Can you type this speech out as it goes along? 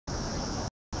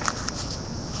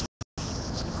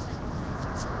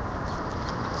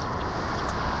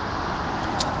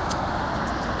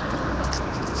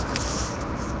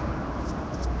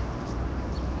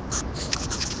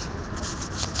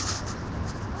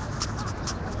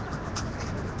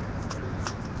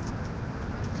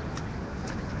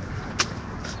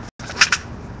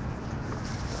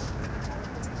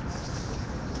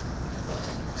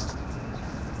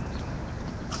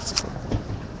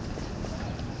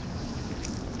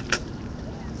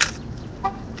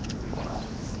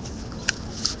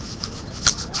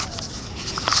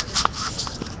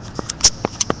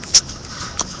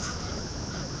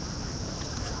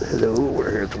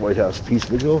White House Peace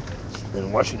Vigil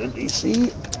in Washington, D.C.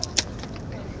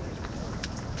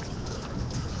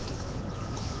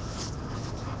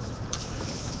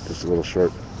 Just a little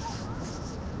short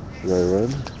dry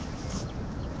run.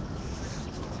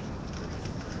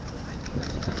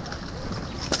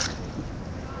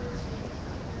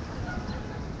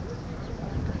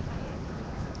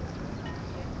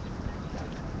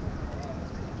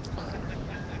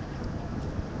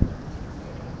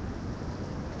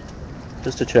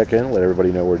 Just to check in, let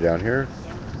everybody know we're down here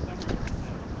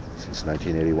since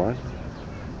 1981.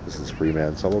 This is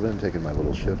Freeman Sullivan taking my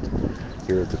little shift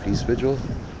here at the Peace Vigil,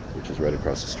 which is right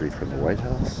across the street from the White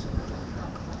House.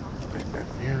 Right back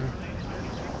here.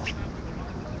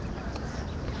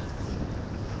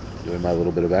 Doing my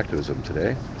little bit of activism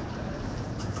today.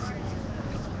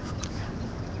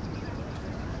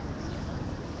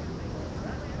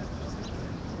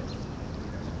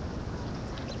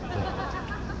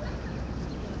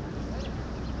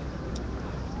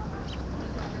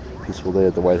 Peaceful day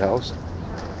at the White House,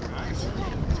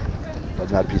 but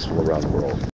not peaceful around the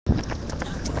world.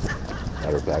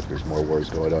 Matter of fact, there's more wars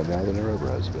going on now than there ever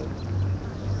has been.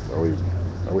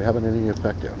 Are we having any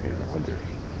effect down here? I wonder.